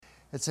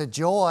It's a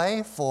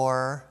joy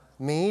for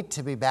me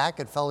to be back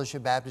at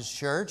Fellowship Baptist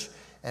Church,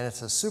 and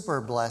it's a super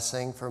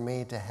blessing for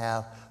me to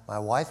have my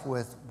wife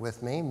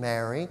with me,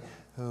 Mary,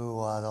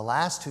 who the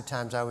last two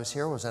times I was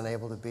here was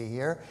unable to be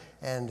here,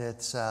 and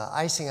it's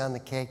icing on the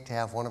cake to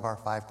have one of our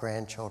 5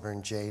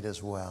 grandchildren, Jade,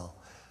 as well.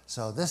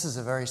 So this is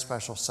a very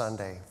special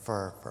Sunday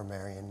for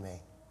Mary and me.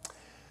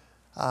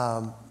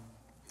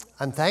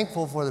 I'm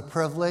thankful for the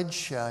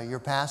privilege your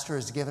pastor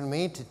has given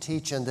me to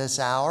teach in this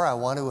hour. I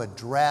want to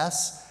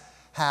address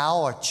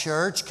how a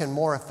church can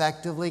more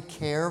effectively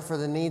care for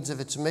the needs of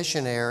its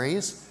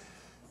missionaries.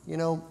 You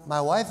know,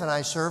 my wife and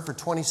I served for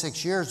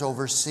 26 years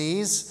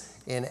overseas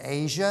in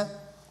Asia,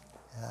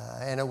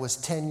 and it was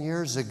 10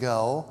 years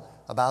ago,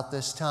 about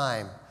this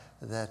time,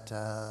 that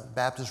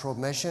Baptist World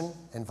Mission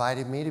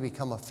invited me to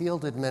become a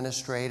field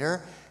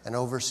administrator and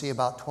oversee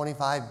about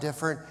 25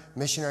 different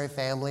missionary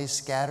families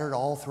scattered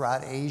all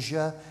throughout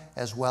Asia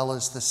as well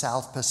as the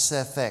South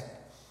Pacific.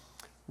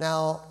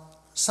 Now,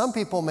 some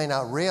people may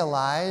not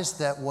realize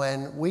that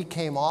when we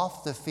came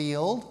off the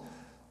field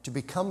to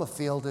become a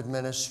field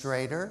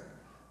administrator,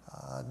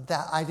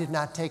 that I did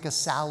not take a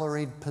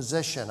salaried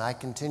position. I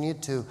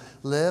continued to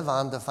live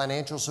on the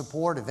financial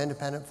support of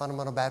independent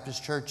fundamental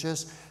Baptist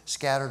churches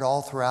scattered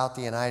all throughout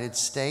the United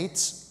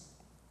States.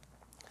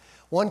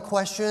 One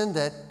question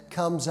that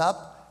comes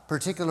up,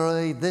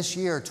 particularly this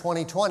year,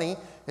 2020,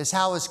 is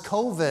how has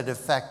COVID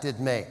affected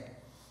me?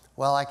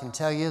 Well, I can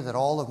tell you that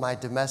all of my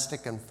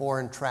domestic and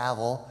foreign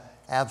travel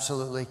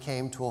absolutely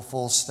came to a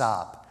full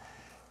stop.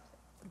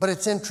 But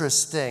it's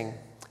interesting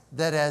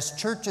that as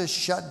churches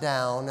shut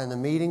down and the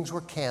meetings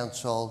were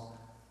canceled,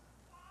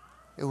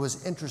 it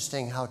was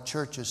interesting how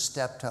churches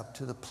stepped up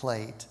to the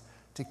plate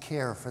to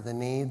care for the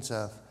needs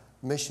of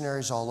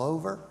missionaries all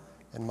over,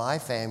 and my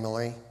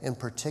family in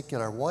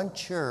particular. One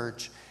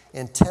church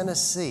in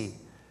Tennessee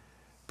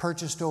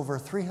purchased over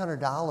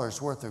 $300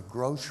 worth of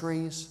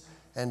groceries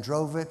and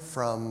drove it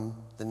from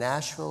the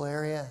Nashville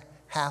area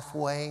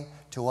halfway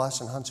to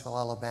us in Huntsville,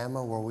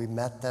 Alabama, where we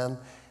met them,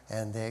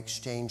 and they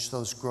exchanged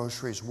those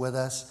groceries with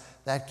us.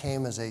 That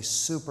came as a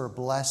super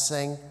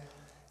blessing.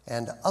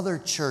 And other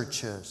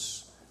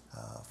churches,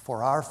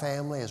 for our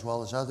family as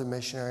well as other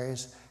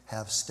missionaries,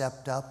 have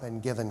stepped up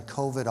and given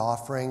COVID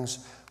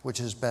offerings, which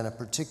has been a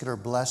particular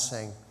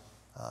blessing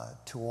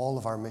to all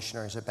of our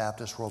missionaries at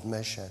Baptist World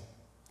Mission.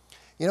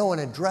 You know, in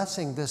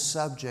addressing this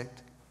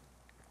subject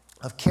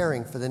of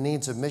caring for the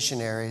needs of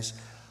missionaries,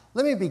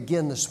 let me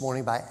begin this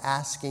morning by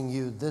asking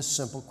you this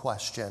simple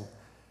question.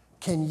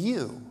 Can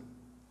you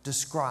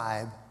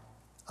describe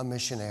a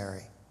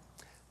missionary?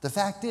 The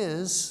fact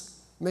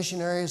is,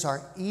 missionaries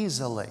are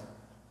easily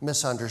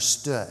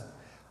misunderstood.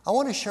 I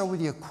want to share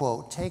with you a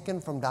quote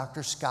taken from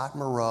Dr. Scott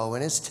Moreau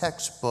in his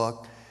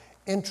textbook,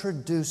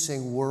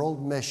 Introducing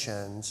World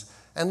Missions,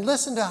 and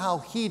listen to how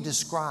he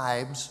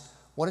describes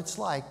what it's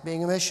like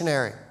being a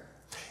missionary.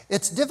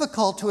 It's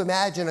difficult to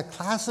imagine a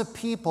class of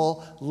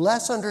people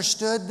less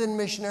understood than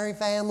missionary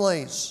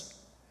families.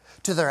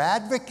 To their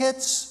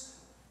advocates,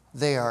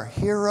 they are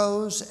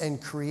heroes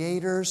and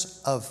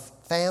creators of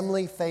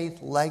family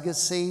faith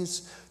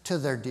legacies. To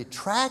their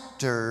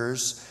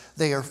detractors,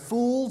 they are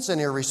fools and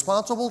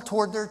irresponsible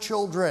toward their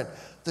children.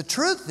 The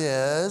truth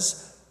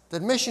is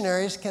that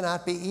missionaries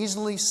cannot be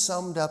easily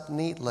summed up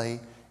neatly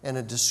in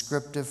a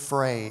descriptive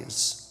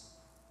phrase.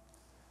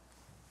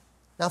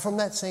 Now, from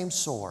that same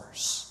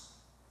source,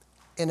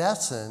 in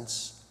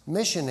essence,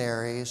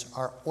 missionaries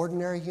are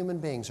ordinary human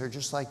beings, they're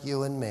just like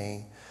you and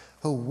me,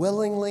 who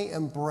willingly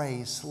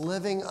embrace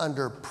living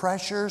under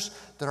pressures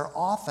that are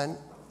often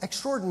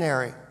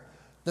extraordinary.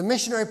 The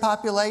missionary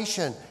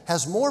population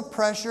has more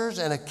pressures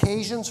and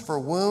occasions for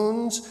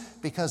wounds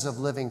because of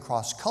living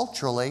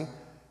cross-culturally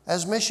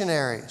as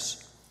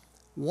missionaries.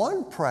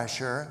 One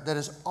pressure that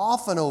is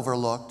often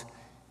overlooked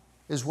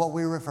is what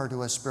we refer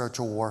to as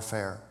spiritual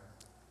warfare.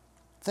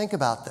 Think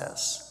about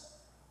this.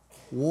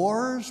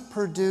 Wars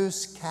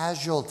produce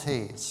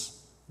casualties,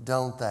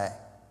 don't they?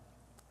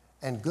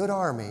 And good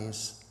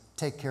armies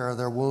take care of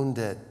their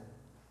wounded.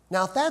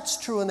 Now, if that's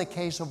true in the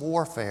case of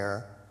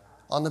warfare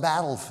on the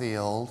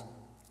battlefield,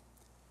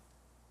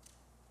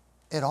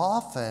 it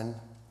often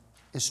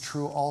is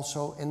true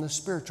also in the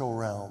spiritual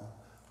realm,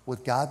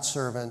 with God's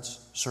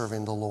servants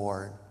serving the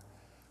Lord.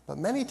 But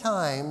many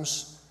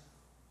times,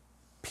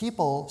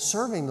 people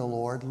serving the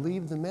Lord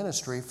leave the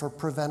ministry for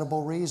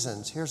preventable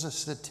reasons. Here's a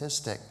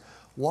statistic.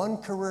 One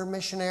career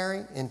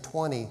missionary in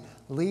 20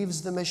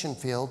 leaves the mission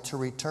field to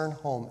return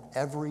home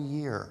every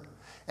year.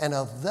 And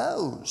of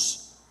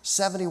those,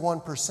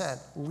 71%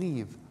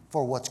 leave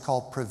for what's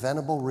called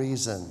preventable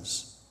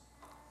reasons.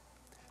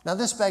 Now,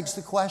 this begs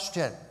the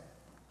question,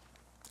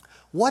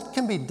 what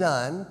can be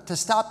done to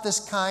stop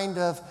this kind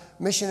of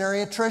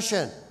missionary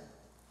attrition?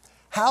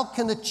 How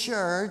can the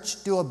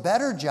church do a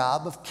better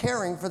job of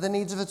caring for the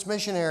needs of its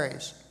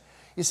missionaries?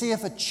 You see,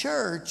 if a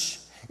church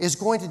is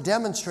going to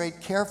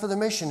demonstrate care for the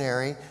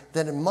missionary,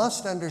 then it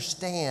must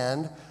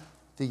understand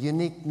the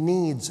unique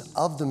needs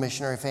of the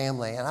missionary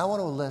family. And I want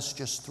to list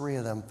just 3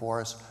 of them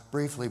for us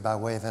briefly by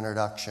way of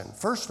introduction.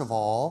 First of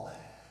all,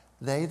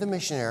 they, the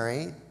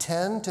missionary,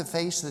 tend to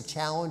face the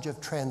challenge of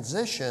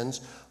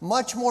transitions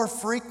much more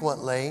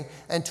frequently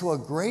and to a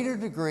greater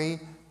degree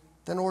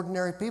than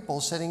ordinary people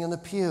sitting in the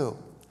pew.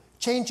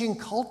 Changing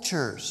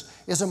cultures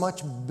is a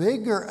much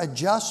bigger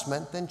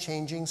adjustment than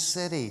changing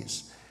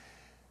cities.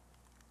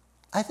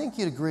 I think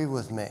you'd agree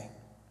with me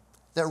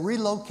that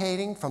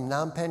relocating from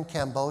Phnom Penh,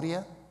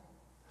 Cambodia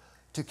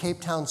to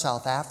Cape Town,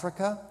 South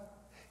Africa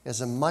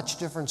is a much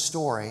different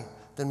story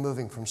than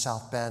moving from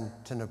South Bend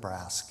to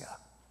Nebraska.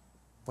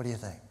 What do you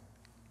think?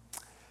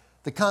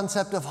 The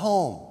concept of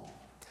home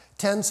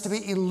tends to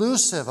be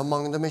elusive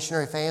among the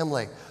missionary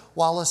family,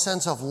 while a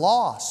sense of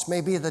loss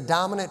may be the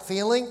dominant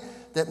feeling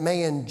that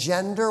may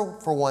engender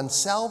for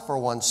oneself or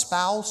one's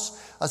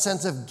spouse. A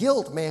sense of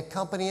guilt may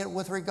accompany it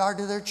with regard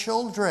to their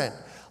children.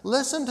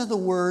 Listen to the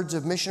words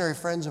of missionary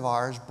friends of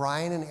ours,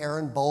 Brian and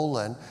Aaron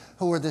Boland,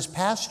 who were this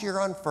past year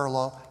on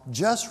furlough,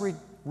 just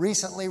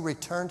recently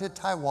returned to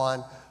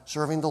Taiwan,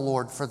 serving the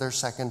Lord for their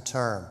second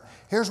term.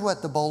 Here's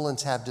what the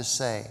Bolands have to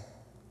say.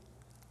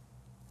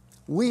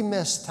 We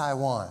miss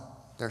Taiwan.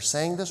 They're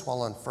saying this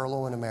while on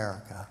furlough in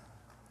America.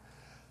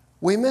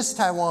 We miss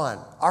Taiwan,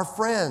 our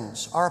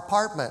friends, our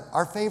apartment,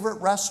 our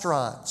favorite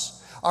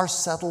restaurants, our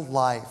settled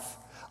life,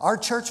 our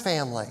church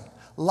family.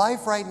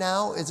 Life right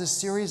now is a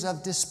series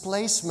of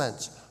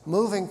displacements,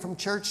 moving from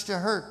church to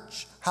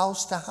church,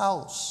 house to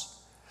house.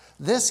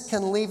 This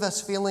can leave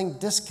us feeling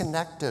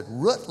disconnected,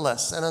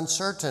 rootless, and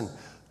uncertain,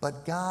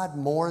 but God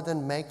more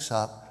than makes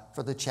up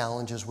for the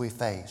challenges we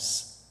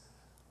face.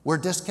 We're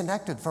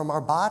disconnected from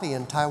our body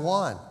in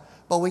Taiwan,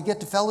 but we get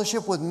to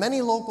fellowship with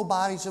many local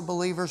bodies of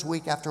believers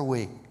week after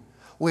week.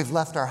 We've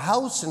left our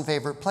house and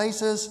favorite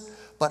places,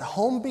 but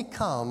home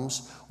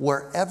becomes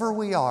wherever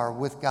we are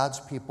with God's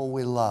people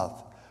we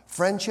love.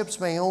 Friendships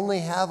may only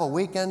have a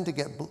weekend to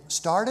get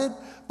started,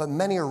 but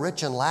many are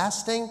rich and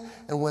lasting,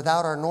 and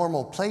without our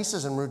normal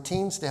places and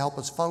routines to help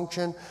us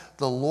function,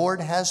 the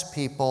Lord has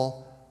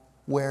people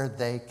where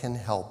they can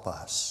help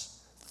us.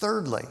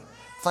 Thirdly,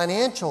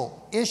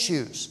 financial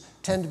issues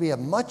tend to be a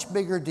much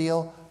bigger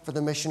deal for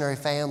the missionary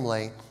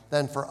family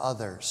than for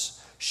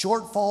others.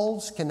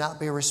 Shortfalls cannot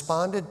be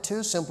responded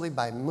to simply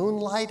by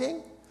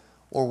moonlighting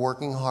or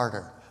working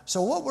harder.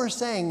 So what we're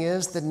saying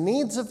is the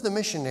needs of the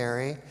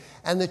missionary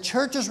and the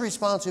church's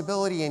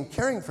responsibility in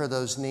caring for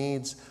those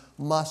needs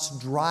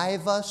must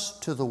drive us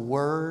to the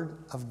Word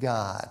of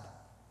God.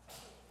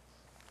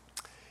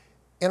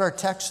 In our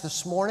text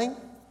this morning,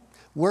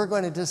 we're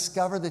going to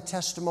discover the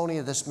testimony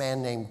of this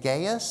man named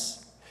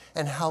Gaius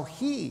and how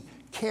he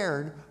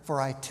cared for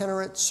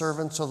itinerant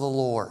servants of the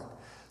Lord.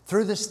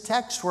 Through this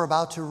text we're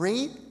about to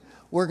read,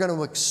 we're going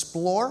to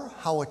explore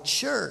how a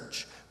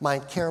church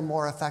might care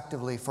more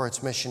effectively for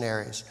its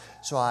missionaries.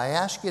 So I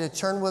ask you to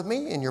turn with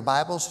me in your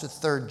Bibles to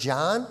 3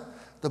 John,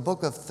 the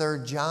book of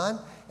 3 John,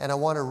 and I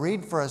want to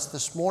read for us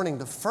this morning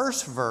the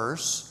first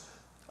verse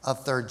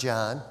of 3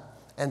 John,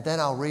 and then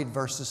I'll read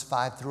verses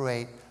 5 through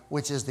 8,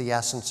 which is the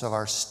essence of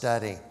our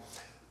study.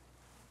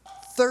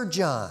 3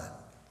 John,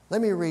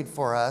 let me read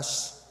for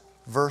us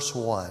verse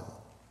 1.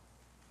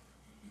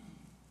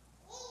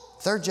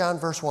 3 John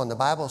verse 1, the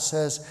Bible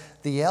says,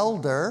 the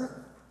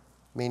elder,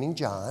 meaning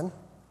John,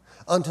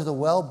 unto the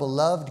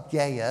well-beloved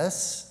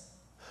Gaius,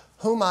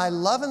 whom I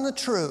love in the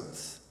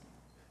truth.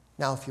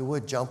 Now, if you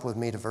would, jump with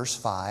me to verse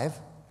 5.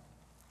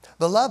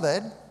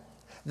 Beloved,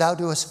 thou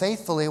doest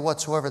faithfully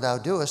whatsoever thou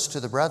doest to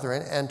the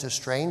brethren and to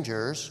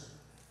strangers,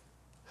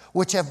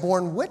 which have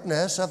borne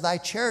witness of thy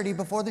charity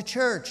before the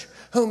church,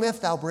 whom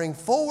if thou bring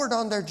forward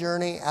on their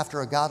journey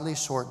after a godly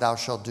sort, thou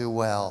shalt do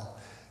well,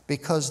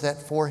 because that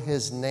for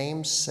his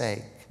name's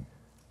sake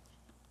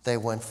they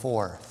went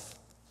forth,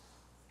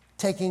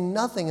 taking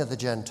nothing of the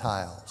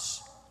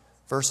Gentiles.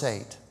 Verse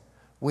 8,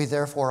 we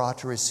therefore ought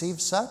to receive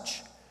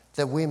such,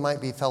 that we might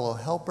be fellow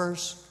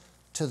helpers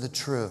to the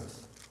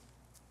truth.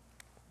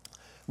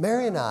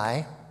 Mary and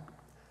I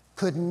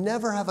could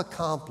never have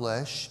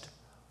accomplished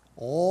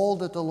all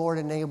that the Lord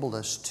enabled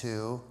us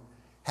to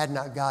had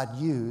not God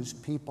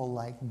used people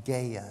like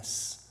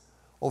Gaius.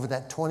 Over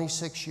that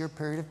 26-year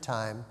period of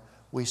time,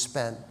 we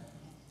spent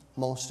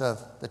most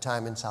of the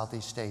time in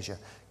Southeast Asia.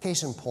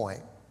 Case in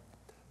point,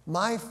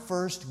 my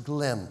first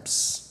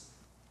glimpse,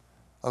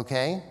 of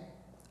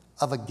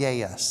a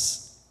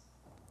Gaius.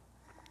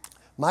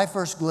 My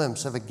first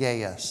glimpse of a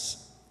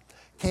Gaius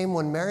came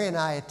when Mary and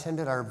I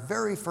attended our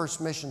very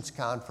first missions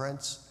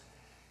conference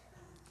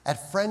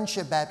at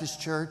Friendship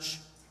Baptist Church,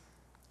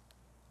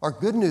 or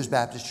Good News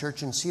Baptist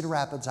Church in Cedar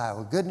Rapids,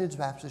 Iowa. Good News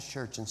Baptist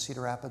Church in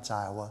Cedar Rapids,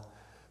 Iowa,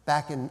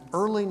 back in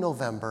early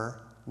November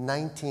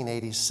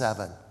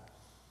 1987.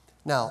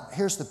 Now,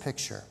 here's the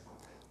picture.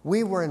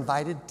 We were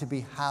invited to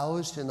be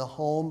housed in the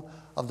home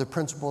of the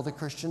principal of the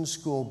Christian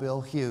school, Bill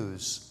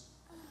Hughes.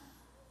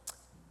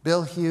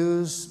 Bill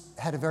Hughes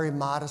had a very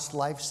modest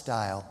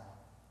lifestyle,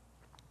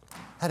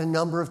 had a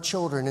number of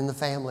children in the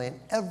family, and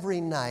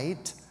every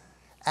night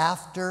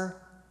after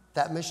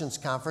that missions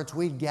conference,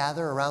 we'd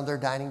gather around their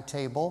dining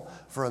table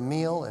for a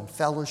meal and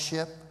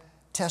fellowship,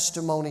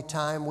 testimony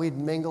time. We'd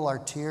mingle our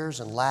tears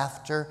and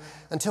laughter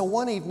until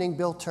one evening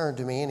Bill turned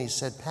to me and he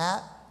said,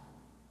 Pat,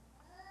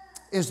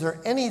 is there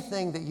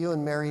anything that you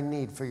and Mary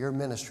need for your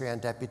ministry on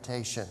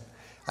deputation?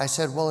 I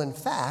said, well, in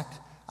fact,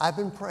 I've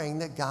been praying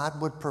that God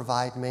would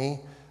provide me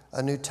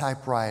a new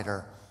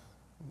typewriter.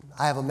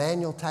 I have a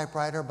manual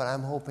typewriter, but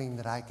I'm hoping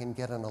that I can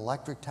get an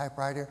electric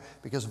typewriter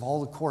because of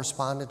all the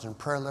correspondence and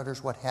prayer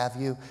letters, what have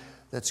you,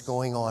 that's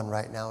going on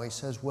right now. He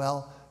says,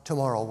 well,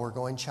 tomorrow we're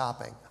going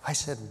shopping. I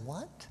said,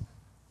 what?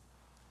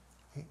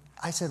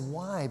 I said,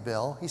 why,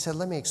 Bill? He said,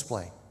 let me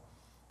explain.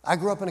 I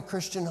grew up in a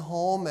Christian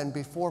home, and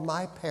before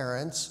my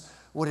parents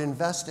would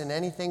invest in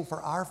anything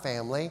for our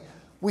family,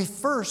 we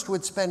first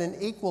would spend an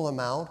equal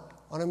amount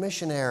on a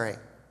missionary.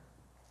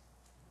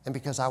 And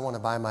because I want to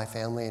buy my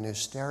family a new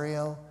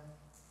stereo,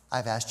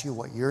 I've asked you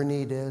what your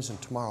need is,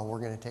 and tomorrow we're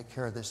going to take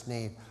care of this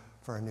need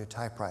for a new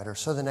typewriter.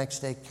 So the next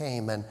day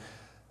came, and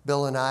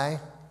Bill and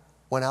I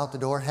went out the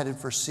door, headed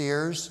for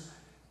Sears.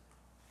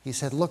 He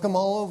said, look them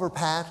all over,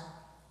 Pat.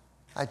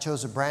 I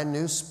chose a brand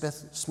new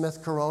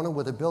Smith Corona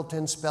with a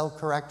built-in spell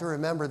corrector.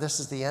 Remember, this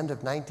is the end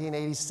of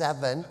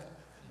 1987.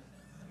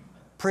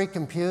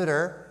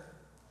 Pre-computer.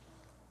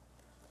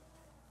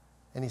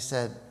 And he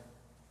said,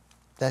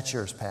 that's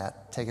yours,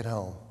 Pat. Take it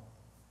home.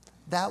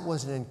 That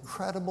was an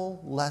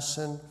incredible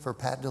lesson for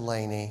Pat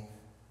Delaney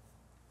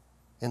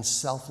in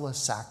selfless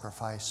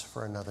sacrifice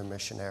for another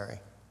missionary.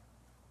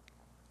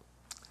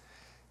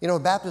 You know,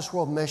 at Baptist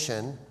World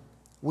Mission,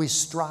 we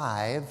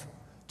strive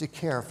to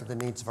care for the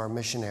needs of our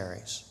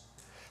missionaries.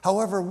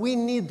 However, we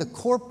need the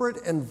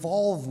corporate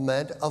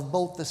involvement of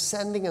both the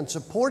sending and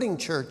supporting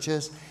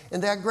churches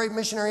in that great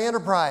missionary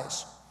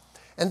enterprise.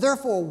 And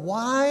therefore,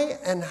 why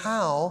and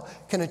how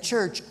can a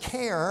church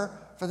care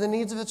for the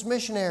needs of its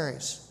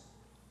missionaries?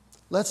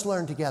 Let's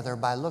learn together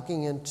by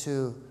looking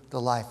into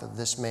the life of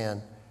this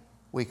man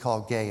we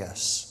call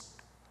Gaius.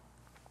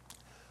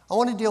 I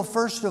want to deal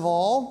first of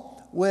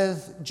all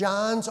with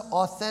John's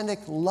authentic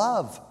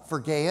love for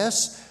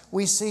Gaius.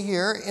 We see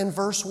here in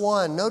verse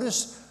 1.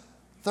 Notice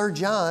 3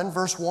 John,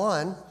 verse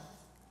 1.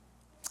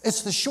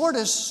 It's the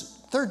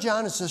shortest, 3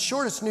 John is the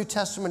shortest New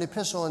Testament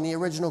epistle in the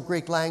original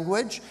Greek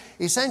language.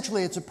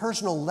 Essentially, it's a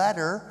personal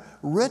letter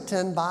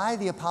written by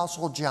the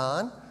Apostle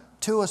John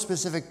to a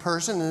specific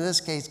person, in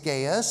this case,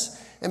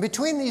 Gaius. And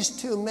between these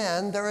two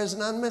men, there is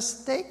an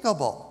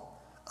unmistakable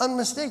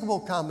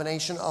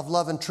combination of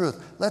love and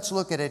truth. Let's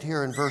look at it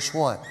here in verse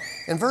 1.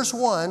 In verse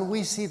 1,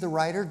 we see the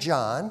writer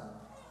John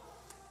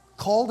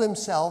called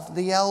himself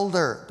the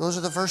elder. Those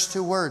are the first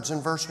two words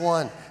in verse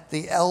 1.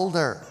 The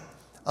elder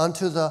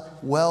unto the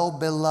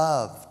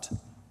well-beloved.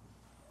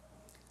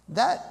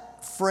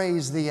 That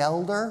phrase, the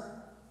elder,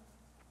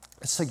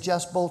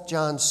 suggests both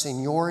John's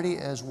seniority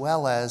as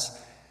well as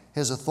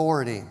his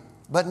authority.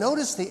 But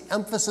notice the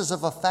emphasis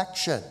of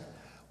affection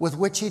with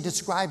which he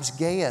describes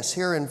Gaius.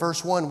 Here in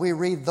verse 1, we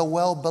read the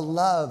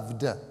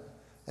well-beloved.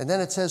 And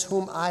then it says,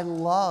 whom I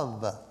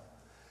love.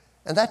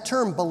 And that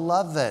term,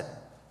 beloved,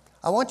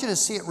 I want you to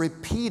see it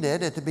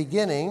repeated at the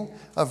beginning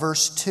of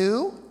verse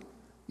 2.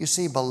 You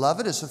see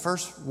beloved is the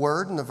first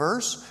word in the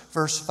verse.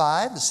 Verse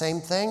 5, the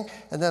same thing.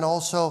 And then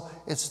also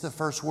it's the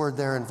first word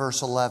there in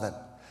verse 11.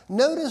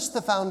 Notice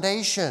the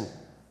foundation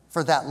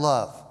for that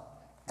love.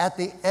 At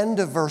the end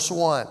of verse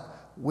 1,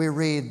 we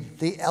read,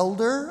 the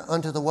elder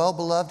unto the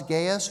well-beloved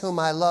Gaius, whom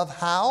I love,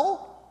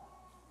 how?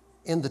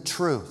 In the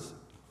truth.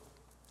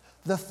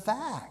 The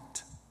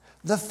fact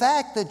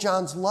that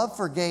John's love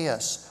for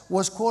Gaius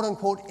was, quote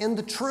unquote, in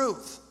the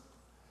truth,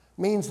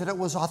 means that it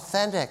was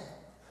authentic,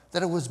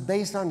 that it was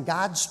based on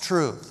God's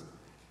truth.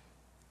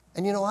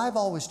 And you know, I've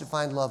always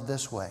defined love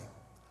this way.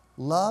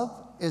 Love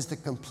is the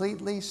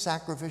completely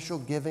sacrificial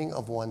giving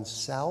of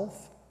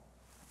oneself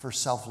for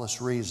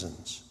selfless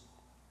reasons.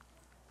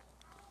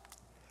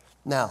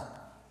 Now,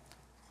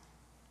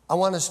 I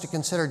want us to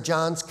consider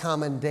John's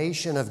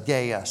commendation of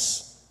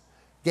Gaius.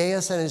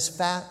 Gaius and his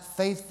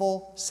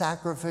faithful,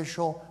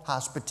 sacrificial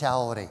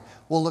hospitality.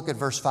 We'll look at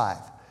verse 5.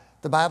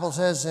 The Bible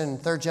says in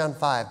 3 John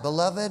 5,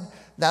 Beloved,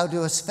 thou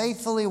doest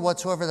faithfully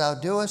whatsoever thou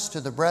doest to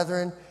the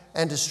brethren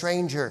and to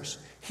strangers.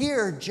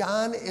 Here,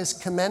 John is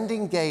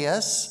commending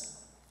Gaius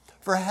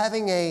for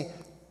having a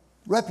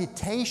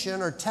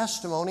reputation or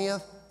testimony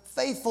of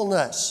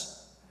faithfulness.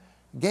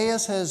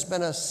 Gaius has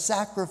been a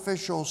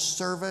sacrificial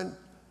servant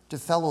to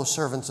fellow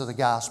servants of the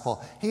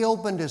gospel. He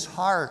opened his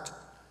heart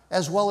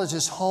as well as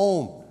his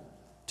home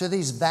to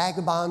these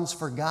vagabonds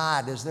for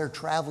God as they're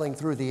traveling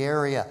through the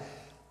area.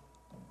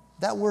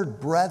 That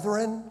word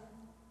brethren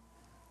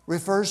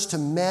refers to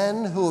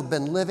men who have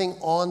been living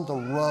on the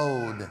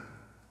road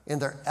in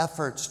their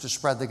efforts to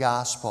spread the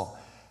gospel.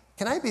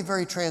 Can I be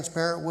very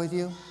transparent with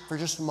you for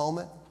just a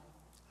moment?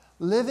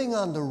 Living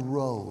on the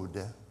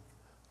road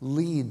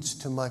leads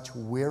to much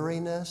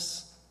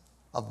weariness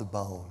of the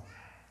bone.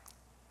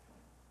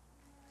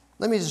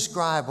 Let me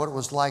describe what it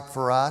was like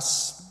for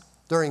us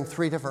during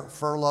 3 different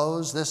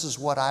furloughs. This is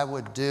what I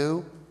would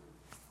do.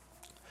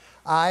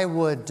 I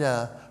would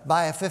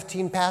buy a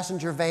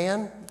 15-passenger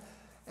van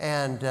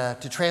and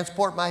to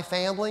transport my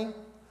family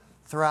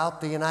throughout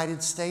the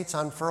United States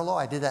on furlough.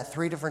 I did that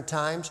 3 different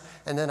times,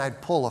 and then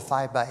I'd pull a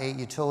 5x8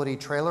 utility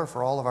trailer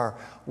for all of our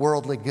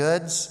worldly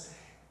goods.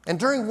 And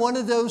during one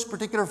of those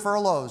particular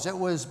furloughs, it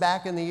was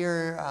back in the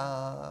year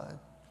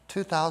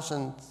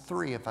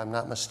 2003, if I'm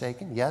not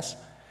mistaken, yes,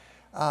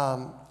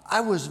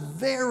 I was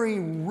very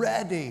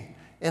ready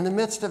in the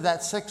midst of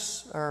that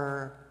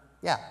 6-month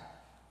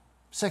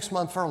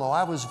furlough.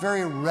 I was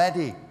very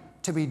ready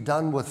to be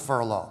done with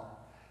furlough.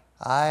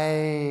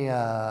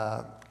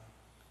 I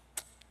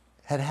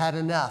had had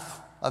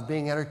enough of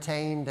being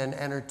entertained and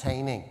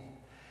entertaining.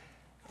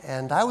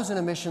 And I was in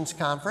a missions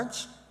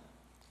conference,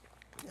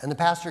 and the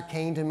pastor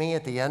came to me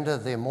at the end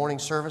of the morning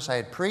service. I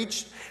had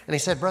preached, and he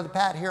said, Brother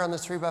Pat, here on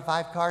this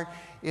 3x5 card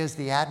is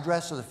the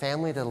address of the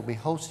family that will be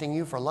hosting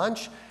you for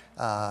lunch.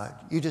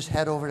 You just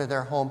head over to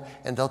their home,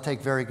 and they'll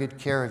take very good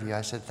care of you.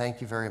 I said,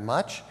 thank you very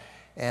much.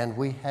 And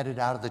we headed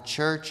out of the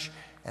church,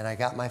 and I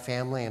got my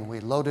family, and we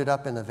loaded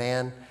up in the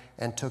van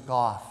and took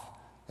off.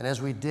 And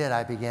as we did,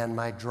 I began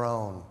my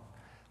drone.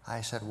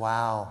 I said,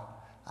 wow,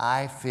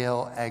 I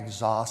feel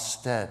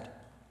exhausted.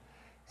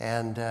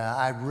 And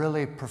I'd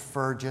really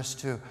prefer just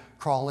to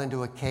crawl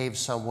into a cave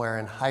somewhere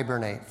and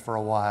hibernate for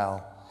a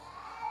while.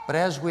 But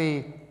as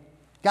we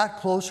got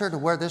closer to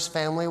where this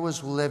family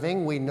was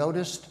living, we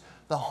noticed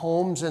the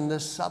homes in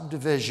this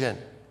subdivision.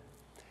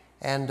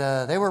 And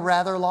they were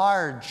rather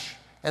large.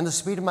 And the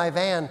speed of my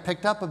van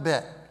picked up a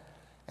bit.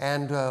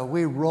 And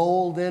we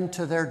rolled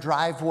into their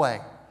driveway.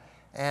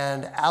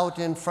 And out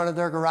in front of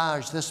their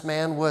garage, this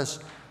man was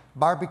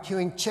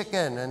barbecuing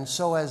chicken. And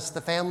so as the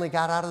family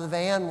got out of the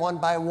van, one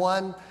by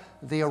one,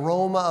 the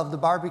aroma of the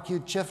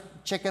barbecued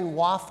chicken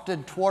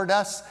wafted toward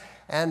us,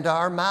 and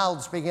our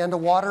mouths began to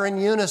water in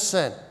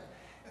unison.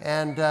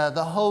 And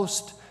the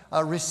host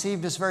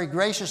received us very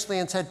graciously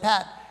and said,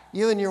 Pat,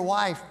 you and your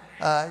wife,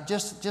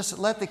 just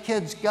let the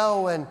kids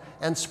go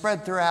and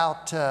spread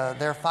throughout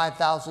their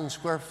 5,000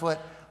 square foot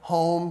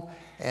home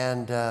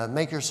and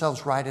make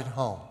yourselves right at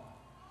home.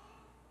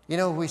 You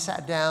know, we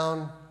sat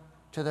down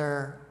to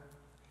their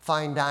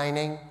fine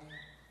dining,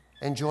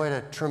 enjoyed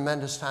a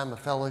tremendous time of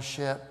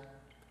fellowship.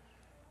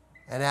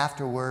 And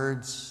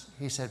afterwards,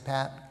 he said,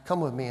 Pat, come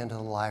with me into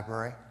the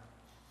library.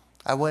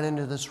 I went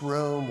into this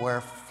room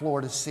where floor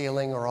to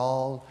ceiling are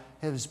all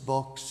his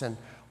books, and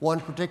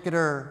one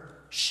particular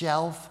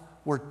shelf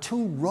were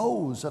 2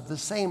 rows of the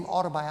same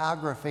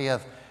autobiography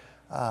of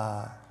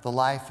the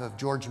life of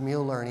George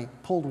Mueller, and he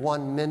pulled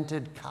one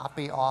minted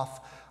copy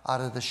off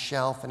out of the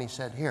shelf, and he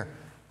said, here,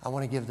 I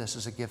want to give this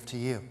as a gift to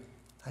you.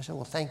 I said,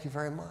 well, thank you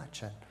very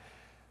much. And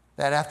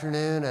that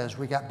afternoon, as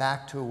we got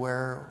back to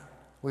where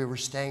we were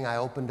staying, I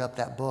opened up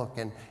that book,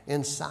 and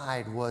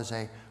inside was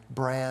a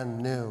brand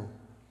new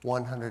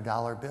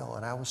 $100 bill.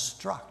 And I was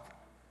struck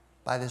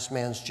by this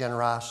man's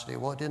generosity.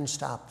 Well, it didn't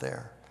stop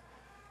there.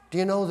 Do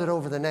you know that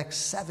over the next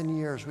 7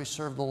 years, we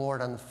served the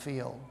Lord on the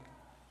field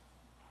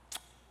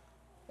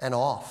and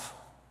off?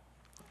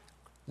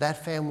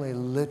 That family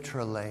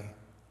literally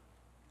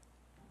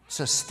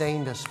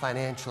sustained us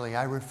financially.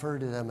 I refer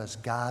to them as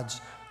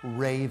God's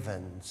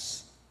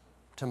ravens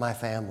to my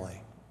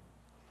family.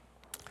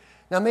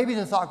 Now, maybe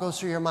the thought goes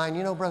through your mind,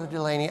 you know, Brother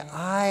Delaney,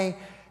 I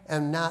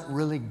am not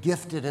really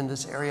gifted in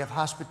this area of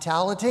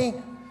hospitality.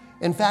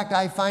 In fact,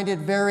 I find it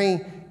very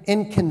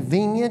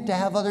inconvenient to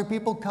have other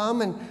people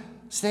come and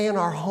stay in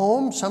our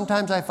home.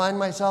 Sometimes I find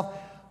myself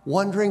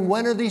wondering,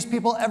 when are these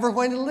people ever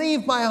going to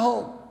leave my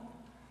home?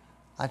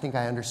 I think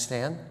I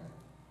understand.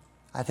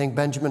 I think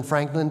Benjamin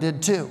Franklin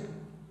did too.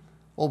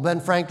 Well,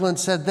 Ben Franklin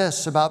said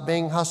this about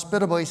being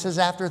hospitable. He says,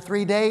 after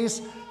 3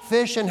 days,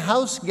 fish and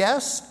house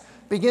guests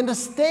begin to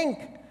stink.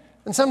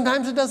 And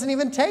sometimes it doesn't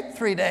even take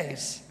 3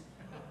 days.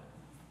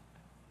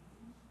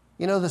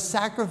 You know, the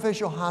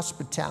sacrificial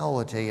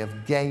hospitality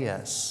of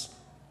Gaius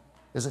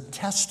is a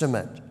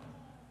testament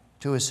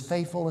to his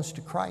faithfulness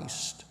to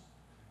Christ,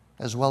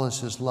 as well as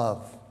his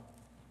love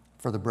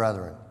for the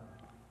brethren.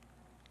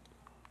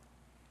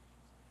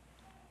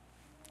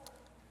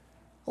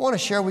 I want to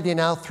share with you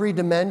now 3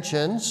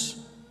 dimensions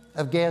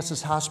of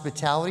Gaius'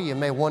 hospitality. You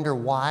may wonder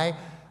why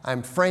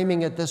I'm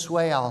framing it this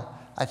way.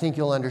 I think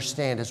you'll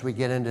understand as we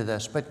get into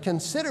this. But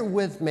consider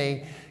with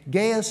me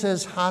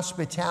Gaius'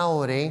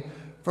 hospitality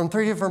from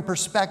 3 different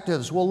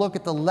perspectives. We'll look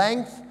at the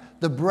length,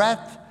 the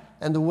breadth,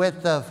 and the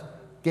width of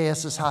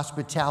Gaius'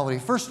 hospitality.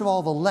 First of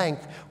all, the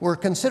length. We're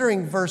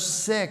considering verse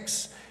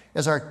 6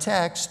 as our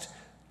text.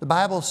 The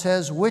Bible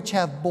says, which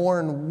have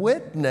borne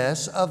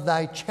witness of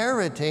thy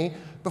charity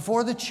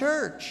before the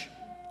church.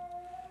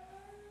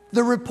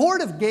 The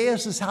report of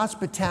Gaius'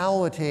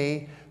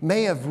 hospitality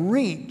may have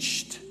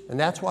reached, and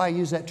that's why I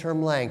use that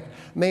term length,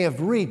 may have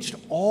reached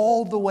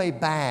all the way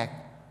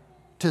back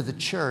to the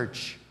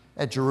church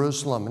at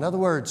Jerusalem. In other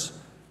words,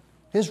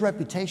 his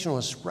reputation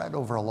was spread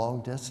over a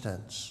long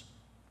distance.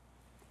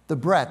 The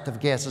breadth of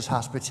Gaius'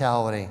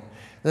 hospitality.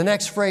 The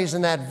next phrase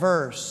in that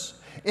verse,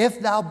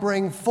 if thou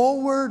bring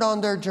forward on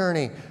their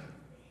journey,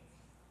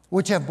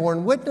 which have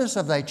borne witness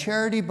of thy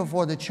charity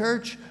before the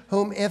church,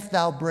 whom if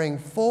thou bring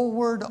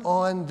forward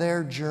on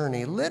their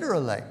journey.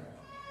 Literally,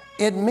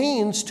 it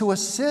means to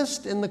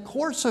assist in the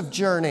course of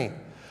journey.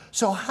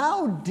 So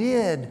how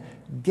did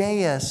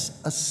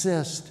Gaius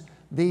assist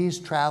these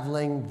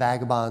traveling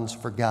vagabonds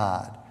for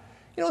God?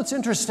 You know, it's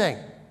interesting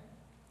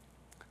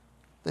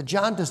that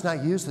John does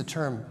not use the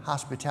term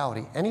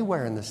hospitality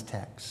anywhere in this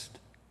text.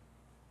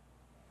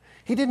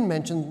 He didn't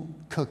mention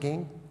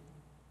cooking,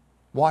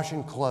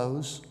 washing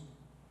clothes,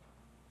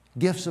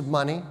 gifts of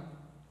money,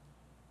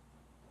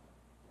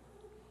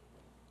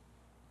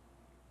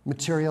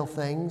 material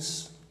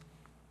things.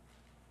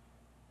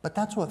 But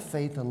that's what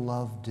faith and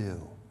love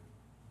do.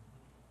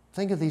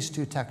 Think of these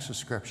two texts of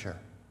Scripture.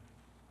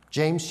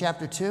 James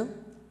chapter 2,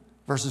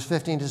 verses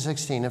 15 to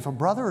 16. If a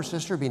brother or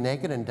sister be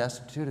naked and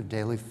destitute of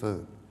daily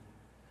food,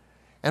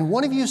 and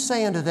one of you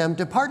say unto them,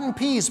 Depart in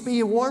peace, be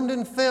ye warmed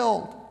and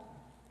filled,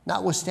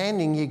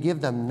 notwithstanding ye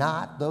give them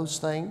not those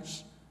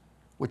things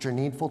which are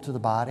needful to the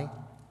body,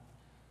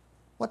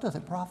 what doth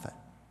it profit?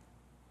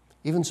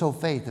 Even so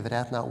faith, if it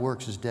hath not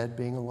works, is dead,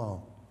 being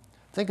alone.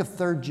 Think of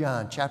 1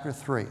 John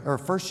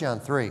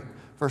 3,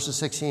 verses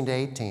 16 to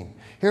 18.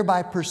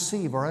 Hereby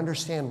perceive or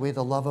understand we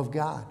the love of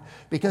God,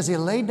 because he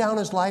laid down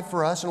his life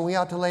for us, and we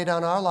ought to lay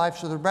down our lives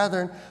for the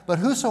brethren. But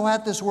whoso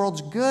hath this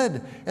world's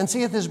good, and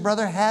seeth his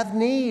brother have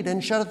need,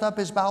 and shutteth up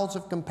his bowels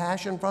of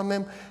compassion from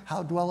him,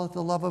 how dwelleth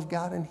the love of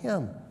God in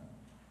him?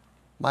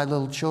 My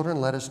little children,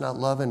 let us not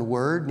love in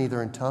word,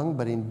 neither in tongue,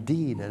 but in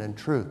deed and in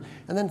truth.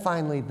 And then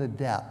finally, the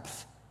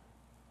depth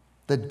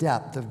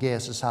of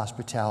Gaius'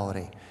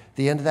 hospitality.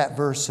 The end of that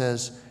verse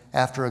says,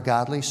 after a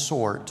godly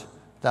sort,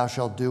 thou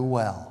shalt do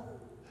well.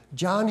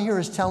 John here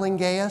is telling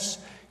Gaius,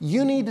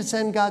 you need to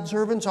send God's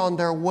servants on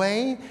their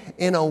way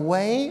in a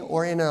way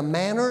or in a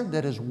manner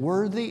that is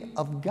worthy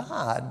of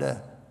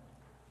God.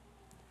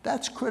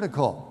 That's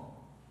critical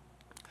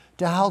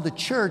to how the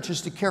church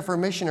is to care for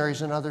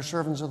missionaries and other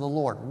servants of the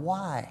Lord.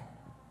 Why?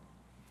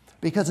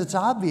 Because it's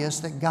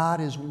obvious that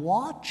God is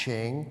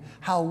watching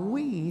how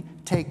we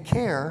take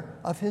care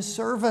of his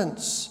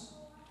servants.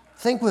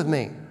 Think with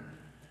me.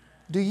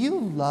 Do you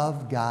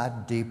love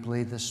God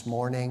deeply this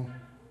morning?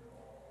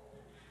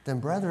 Then,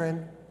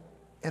 brethren,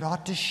 it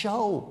ought to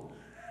show.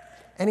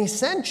 And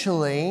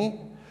essentially,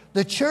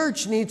 the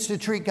church needs to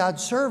treat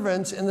God's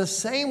servants in the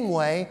same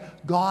way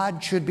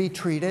God should be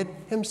treated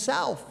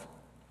himself.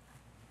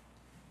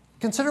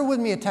 Consider with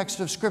me a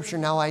text of Scripture.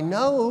 Now, I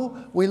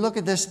know we look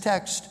at this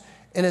text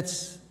in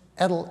its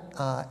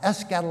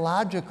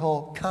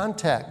eschatological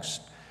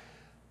context,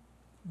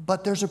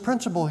 but there's a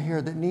principle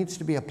here that needs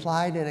to be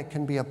applied, and it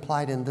can be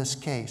applied in this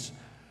case.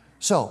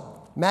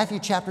 So, Matthew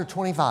chapter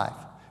 25.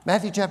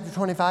 Matthew chapter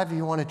 25, if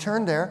you want to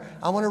turn there,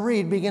 I want to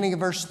read beginning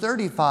of verse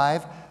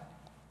 35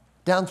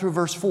 down through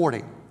verse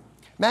 40.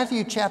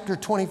 Matthew chapter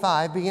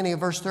 25, beginning of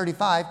verse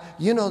 35,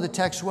 you know the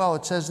text well.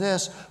 It says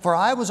this, For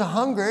I was a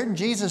hungered,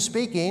 Jesus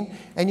speaking,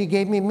 and you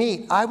gave me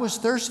meat. I was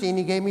thirsty, and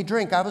you gave me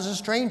drink. I was a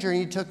stranger, and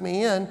you took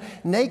me in.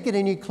 Naked,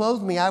 and you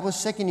clothed me. I was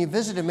sick, and you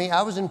visited me.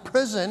 I was in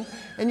prison,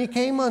 and you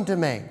came unto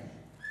me.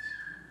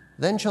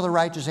 Then shall the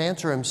righteous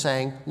answer him,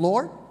 saying,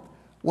 Lord,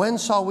 when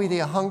saw we thee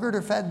a hungered,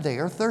 or fed thee,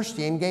 or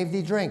thirsty, and gave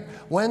thee drink?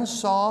 When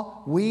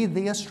saw we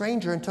thee a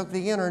stranger, and took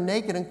thee in, or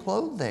naked, and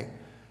clothed thee?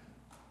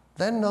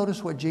 Then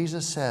notice what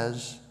Jesus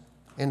says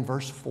in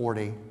verse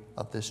 40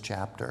 of this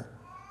chapter.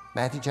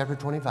 Matthew chapter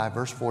 25,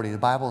 verse 40. The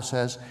Bible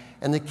says,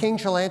 And the king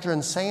shall answer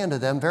and say unto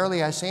them,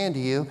 Verily I say unto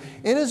you,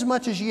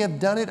 inasmuch as ye have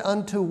done it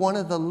unto one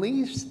of the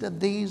least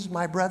of these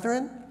my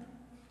brethren,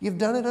 you've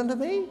done it unto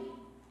me.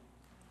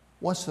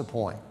 What's the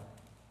point?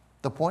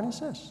 The point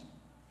is this.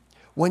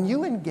 When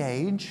you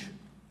engage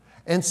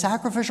in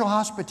sacrificial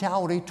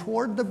hospitality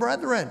toward the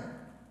brethren,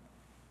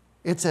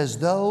 it's as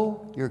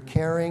though you're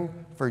caring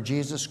for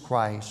Jesus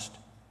Christ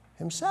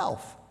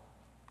himself.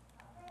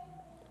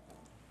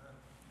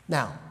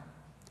 Now,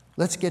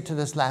 let's get to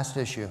this last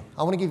issue.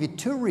 I want to give you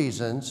 2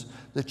 reasons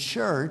the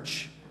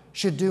church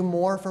should do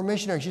more for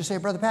missionaries. You say,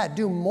 Brother Pat,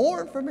 do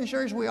more for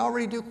missionaries? We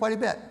already do quite a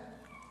bit.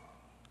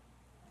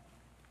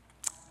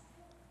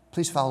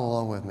 Please follow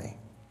along with me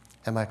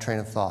and my train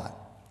of thought.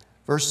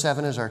 Verse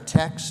 7 is our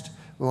text.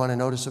 We want to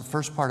notice the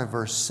first part of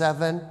verse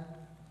 7.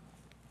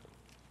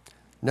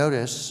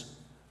 Notice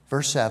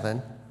verse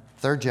 7,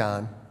 3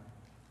 John.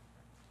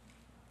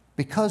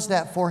 Because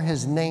that for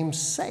his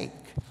name's sake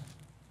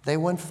they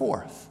went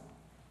forth.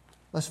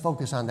 Let's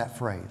focus on that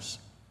phrase.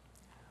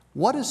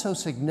 What is so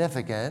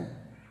significant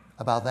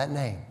about that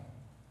name?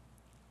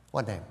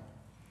 What name?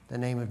 The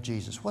name of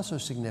Jesus. What's so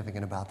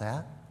significant about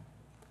that?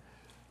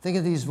 Think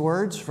of these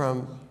words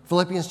from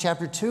Philippians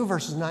chapter 2,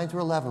 verses 9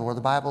 through 11, where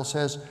the Bible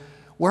says,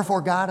 Wherefore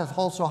God hath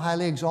also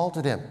highly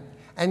exalted him,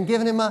 and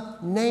given him a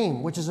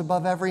name which is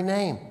above every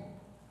name,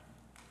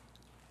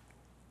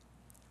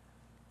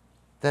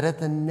 that at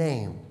the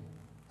name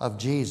of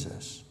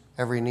Jesus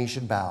every knee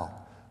should bow,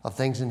 of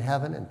things in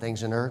heaven and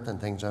things in earth and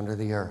things under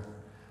the earth.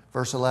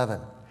 Verse 11,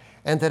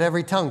 and that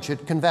every tongue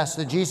should confess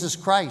that Jesus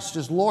Christ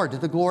is Lord, to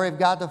the glory of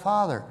God the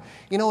Father.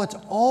 You know, it's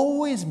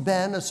always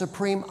been a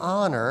supreme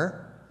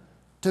honor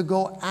to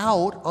go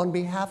out on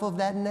behalf of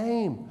that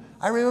name.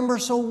 I remember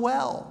so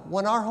well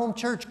when our home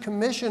church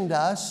commissioned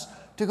us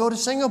to go to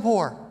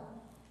Singapore.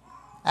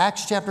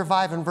 Acts chapter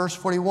 5 and verse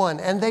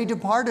 41, and they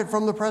departed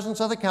from the presence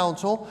of the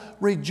council,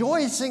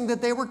 rejoicing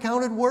that they were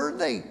counted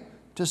worthy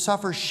to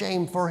suffer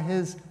shame for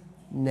his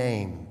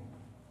name.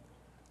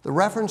 The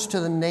reference to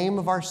the name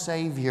of our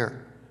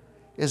Savior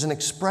is an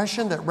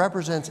expression that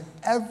represents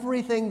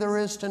everything there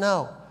is to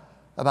know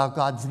about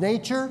God's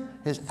nature,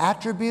 His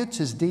attributes,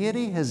 His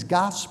deity, His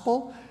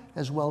gospel,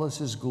 as well as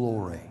His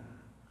glory.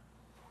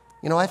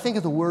 You know, I think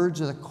of the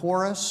words of the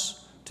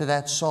chorus to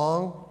that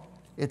song,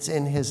 it's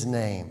in His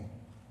name.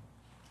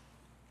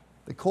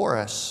 The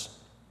chorus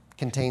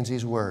contains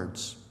these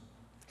words.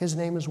 His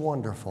name is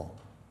Wonderful,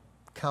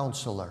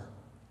 Counselor,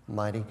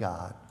 Mighty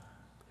God.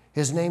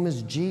 His name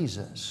is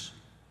Jesus,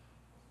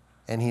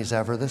 and He's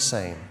ever the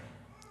same.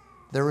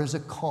 There is a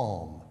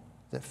calm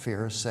that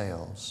fear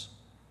assails.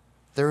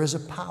 There is a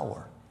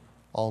power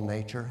all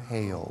nature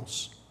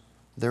hails.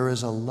 There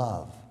is a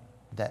love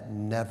that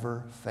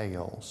never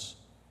fails.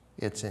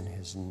 It's in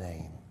His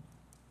name.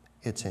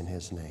 It's in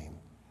His name.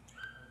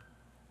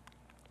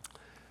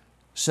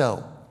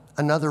 So,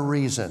 another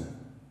reason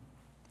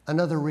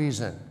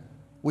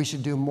we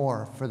should do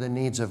more for the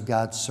needs of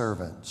God's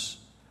servants.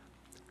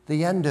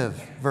 The end of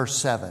verse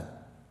 7,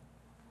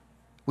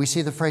 we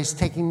see the phrase,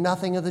 taking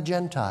nothing of the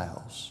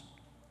Gentiles.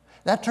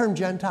 That term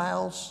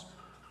Gentiles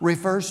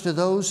refers to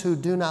those who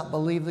do not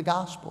believe the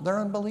gospel. They're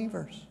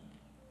unbelievers.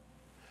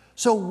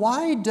 So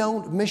why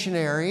don't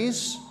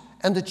missionaries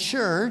and the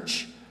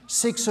church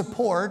seek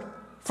support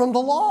from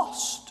the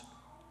lost?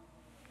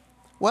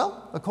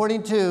 Well,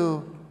 according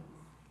to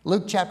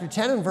Luke chapter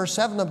 10 and verse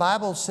 7, the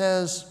Bible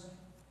says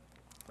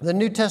the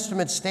New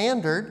Testament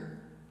standard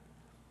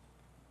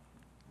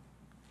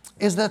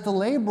is that the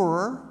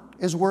laborer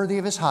is worthy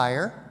of his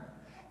hire,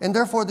 and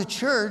therefore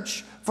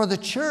for the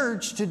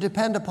church to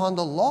depend upon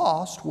the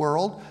lost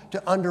world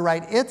to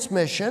underwrite its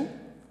mission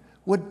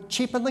would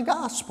cheapen the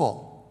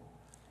gospel.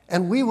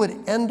 And we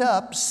would end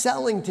up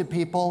selling to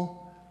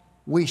people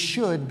we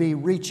should be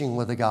reaching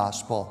with the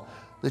gospel.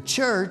 The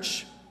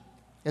church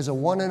is a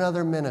one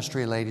another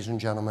ministry, ladies and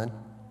gentlemen.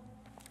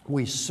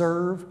 We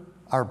serve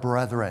our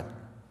brethren.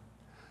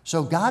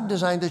 So God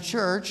designed the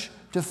church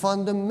to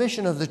fund the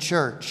mission of the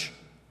church.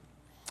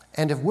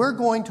 And if we're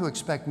going to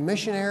expect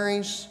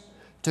missionaries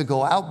to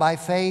go out by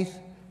faith,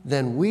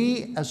 then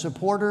we as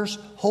supporters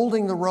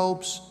holding the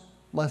ropes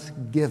must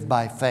give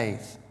by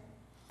faith.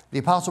 The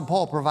Apostle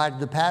Paul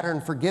provided the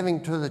pattern for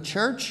giving to the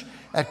church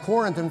at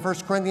Corinth in 1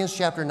 Corinthians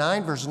chapter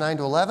 9, verses 9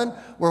 to 11,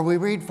 where we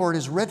read, "For it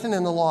is written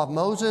in the law of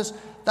Moses,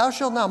 Thou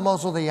shalt not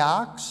muzzle the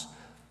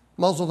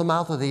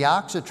mouth of the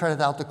ox that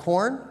treadeth out the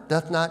corn.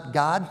 Doth not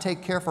God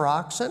take care for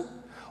oxen?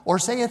 Or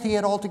saith he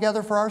it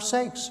altogether for our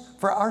sakes?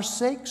 For our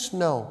sakes,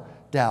 no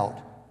doubt.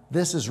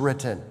 This is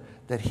written,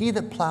 that he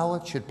that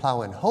ploweth should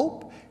plow in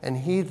hope, and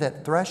he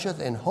that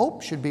thresheth in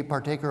hope should be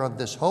partaker of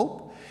this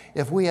hope.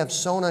 If we have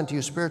sown unto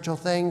you spiritual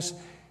things,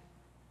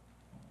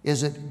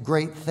 is it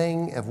great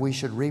thing if we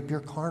should reap your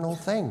carnal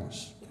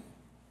things?"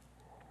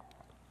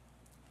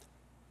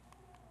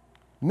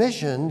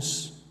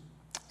 Missions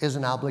is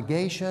an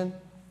obligation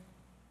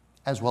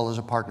as well as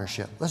a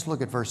partnership. Let's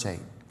look at verse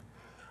 8.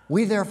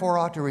 "We therefore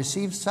ought to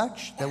receive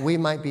such, that we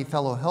might be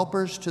fellow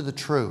helpers to the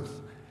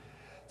truth."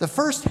 The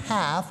first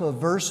half of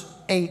verse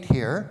 8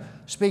 here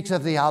speaks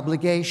of the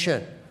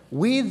obligation.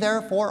 We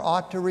therefore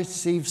ought to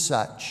receive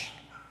such.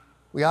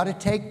 We ought to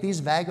take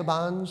these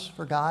vagabonds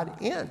for God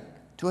in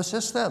to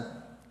assist them.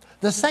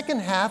 The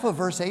second half of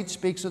verse 8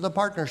 speaks of the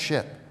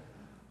partnership,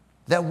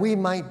 that we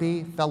might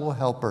be fellow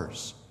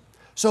helpers.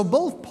 So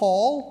both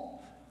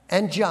Paul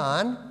and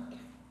John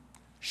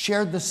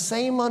shared the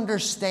same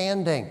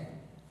understanding.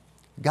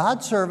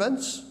 God's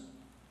servants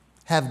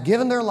have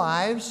given their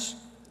lives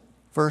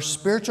for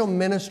spiritual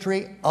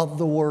ministry of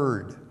the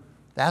Word.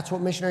 That's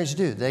what missionaries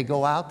do. They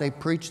go out, they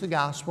preach the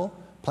gospel,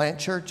 plant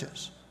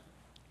churches,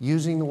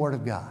 using the Word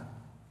of God.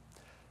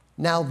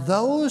 Now,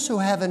 those who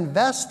have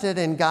invested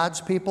in God's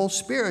people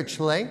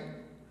spiritually,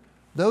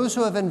 those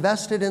who have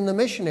invested in the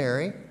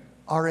missionary,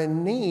 are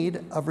in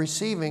need of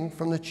receiving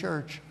from the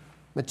church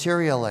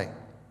materially.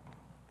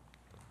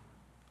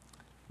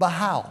 But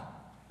how?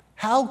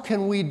 How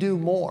can we do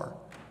more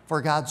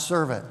for God's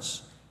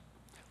servants?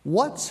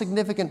 What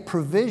significant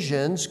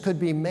provisions could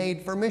be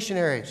made for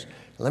missionaries?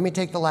 Let me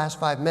take the last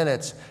 5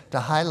 minutes to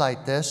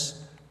highlight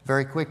this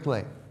very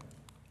quickly.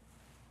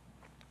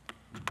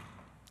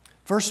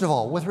 First of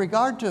all, with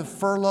regard to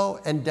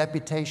furlough and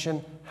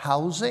deputation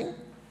housing,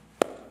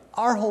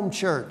 our home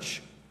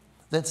church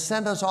that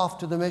sent us off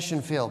to the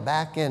mission field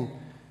back in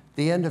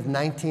the end of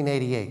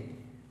 1988,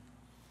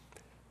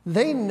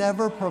 they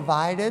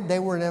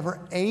were never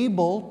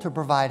able to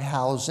provide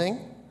housing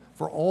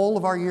for all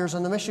of our years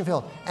on the mission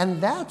field.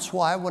 And that's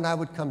why when I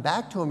would come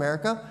back to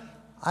America,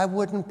 I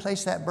wouldn't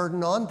place that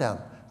burden on them.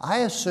 I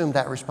assumed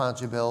that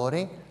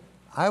responsibility.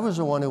 I was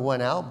the one who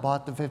went out,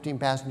 bought the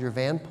 15-passenger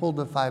van, pulled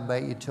the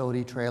 5x8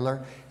 utility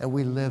trailer, and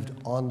we lived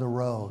on the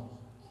road.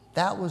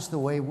 That was the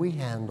way we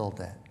handled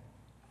it.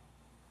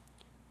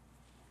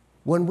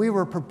 When we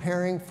were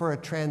preparing for a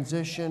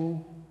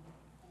transition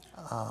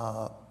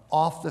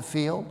off the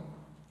field,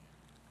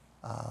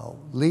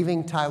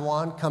 leaving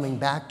Taiwan, coming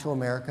back to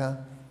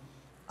America,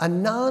 a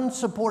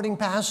non-supporting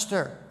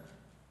pastor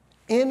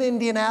in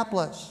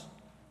Indianapolis,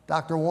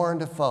 Dr. Warren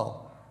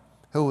Defoe,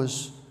 who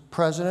was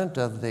president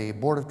of the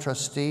Board of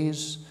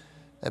Trustees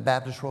at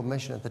Baptist World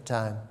Mission at the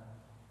time,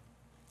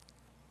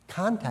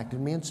 contacted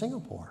me in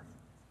Singapore.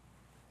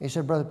 He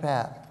said, Brother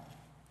Pat,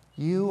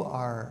 you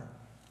are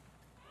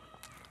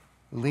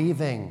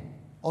leaving.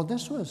 Oh,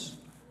 this was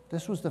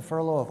the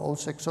furlough of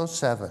 06,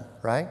 07,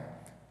 right?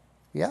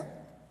 Yeah?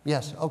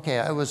 Yes, okay.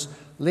 I was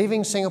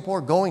leaving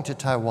Singapore, going to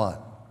Taiwan.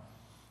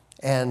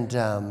 And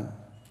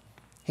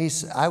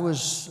I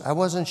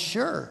wasn't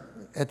sure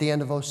at the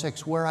end of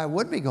 06 where I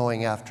would be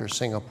going after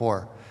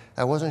Singapore.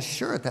 I wasn't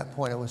sure at that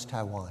point it was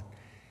Taiwan.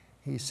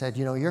 He said,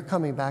 you know, you're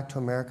coming back to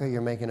America.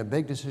 You're making a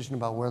big decision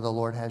about where the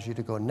Lord has you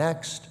to go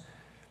next.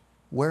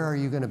 Where are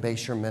you going to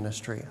base your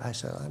ministry? I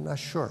said, I'm not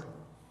sure.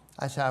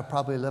 I said, I'll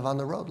probably live on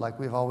the road like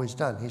we've always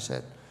done. He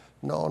said,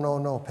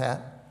 no, Pat.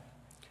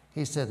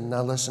 He said,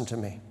 now listen to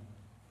me.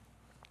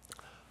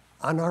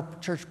 On our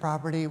church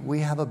property, we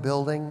have a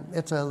building.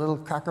 It's a little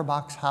cracker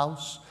box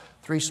house,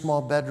 3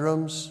 small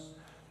bedrooms.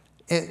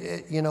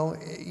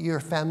 Your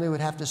family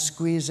would have to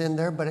squeeze in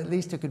there, but at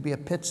least it could be a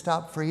pit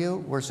stop for you.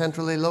 We're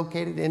centrally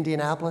located,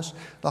 Indianapolis,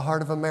 the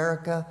heart of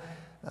America.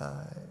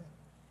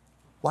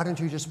 Why don't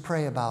you just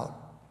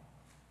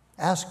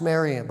ask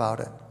Mary about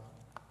it.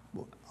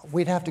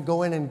 We'd have to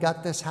go in and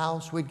gut this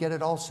house. We'd get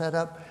it all set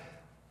up.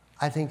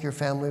 I think your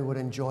family would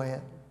enjoy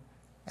it.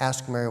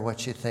 Ask Mary what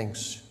she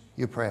thinks.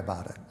 You pray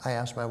about it. I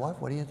asked my wife,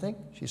 what do you think?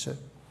 She said,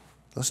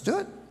 let's do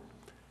it.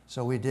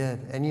 So we did.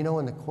 And you know,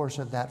 in the course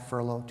of that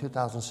furlough,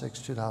 2006,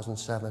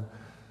 2007,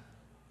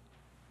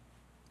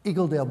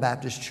 Eagledale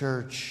Baptist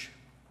Church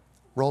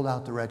rolled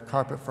out the red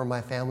carpet for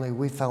my family.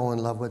 We fell in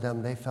love with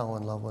them. They fell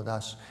in love with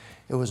us.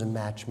 It was a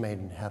match made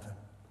in heaven.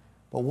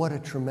 But what a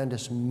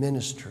tremendous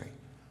ministry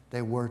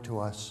they were to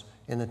us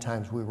in the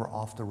times we were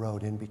off the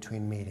road in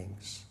between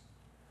meetings.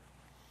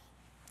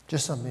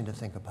 Just something to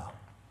think about.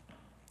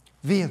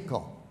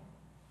 Vehicle.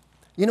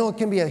 You know, it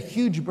can be a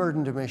huge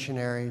burden to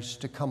missionaries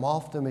to come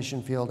off the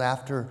mission field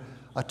after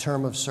a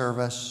term of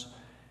service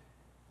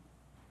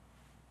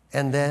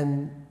and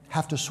then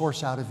have to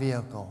source out a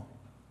vehicle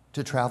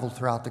to travel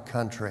throughout the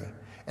country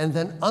and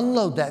then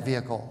unload that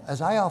vehicle,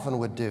 as I often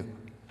would do,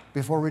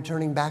 before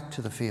returning back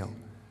to the field.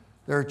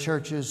 There are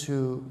churches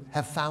who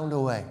have found a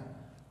way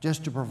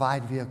just to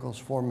provide vehicles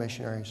for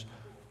missionaries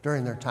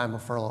during their time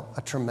of furlough,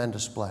 a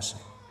tremendous blessing.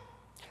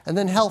 And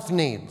then health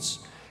needs.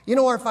 You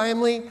know, our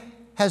family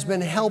has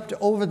been helped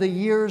over the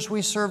years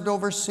we served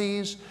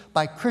overseas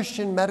by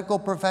Christian medical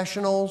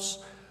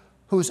professionals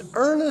whose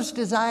earnest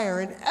desire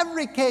in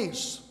every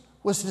case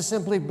was to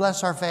simply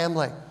bless our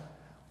family.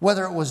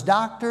 Whether it was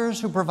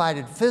doctors who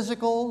provided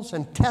physicals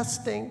and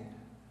testing,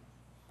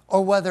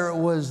 or whether it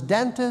was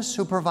dentists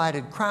who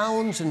provided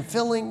crowns and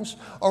fillings,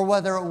 or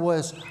whether it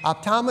was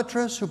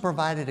optometrists who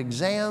provided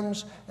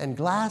exams and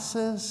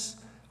glasses,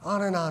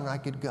 on and on I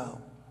could go.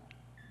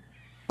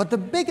 But the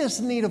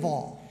biggest need of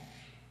all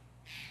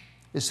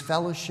is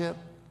fellowship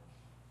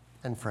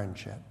and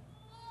friendship.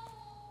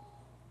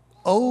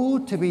 Oh,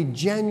 to be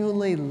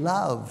genuinely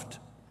loved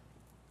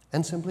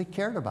and simply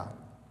cared about.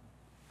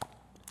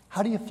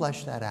 How do you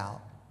flesh that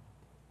out?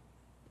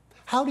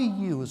 How do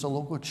you, as a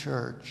local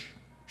church,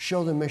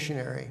 show the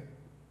missionary,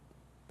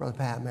 Brother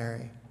Pat,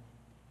 Mary,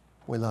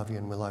 we love you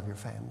and we love your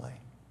family?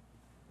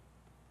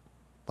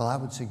 Well, I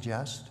would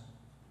suggest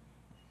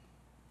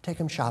take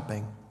them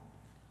shopping,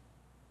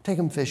 take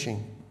them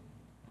fishing,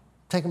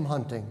 take them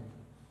hunting,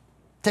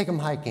 take them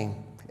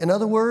hiking. In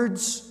other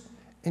words,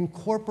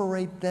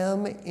 incorporate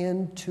them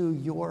into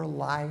your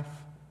life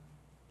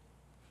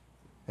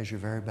as your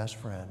very best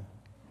friend.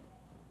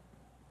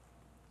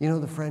 You know,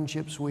 the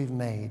friendships we've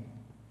made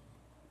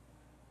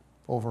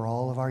over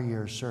all of our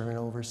years serving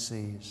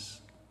overseas,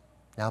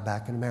 now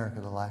back in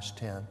America the last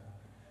 10,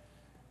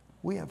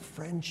 we have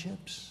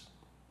friendships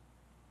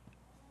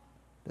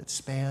that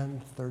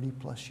span 30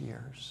 plus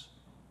years.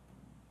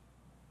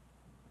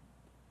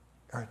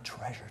 Are a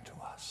treasure to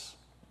us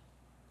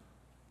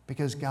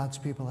because God's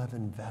people have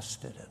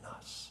invested in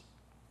us.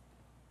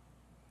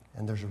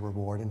 And there's a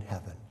reward in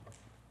heaven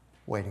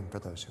waiting for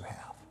those who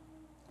have.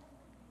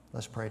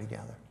 Let's pray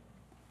together.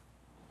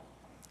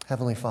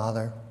 Heavenly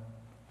Father,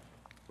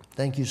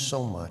 thank you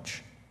so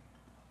much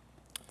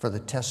for the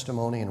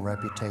testimony and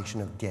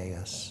reputation of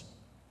Gaius,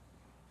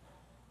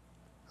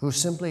 who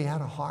simply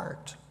had a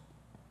heart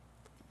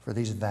for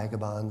these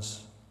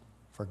vagabonds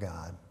for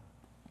God.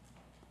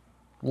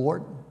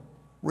 Lord,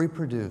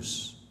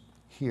 reproduce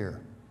here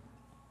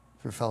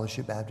through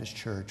Fellowship Baptist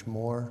Church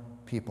more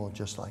people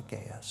just like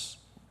Gaius,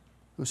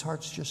 whose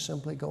hearts just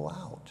simply go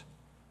out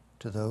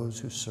to those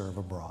who serve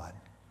abroad.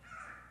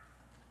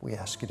 We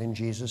ask it in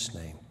Jesus'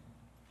 name.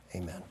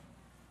 Amen.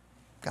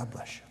 God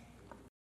bless you.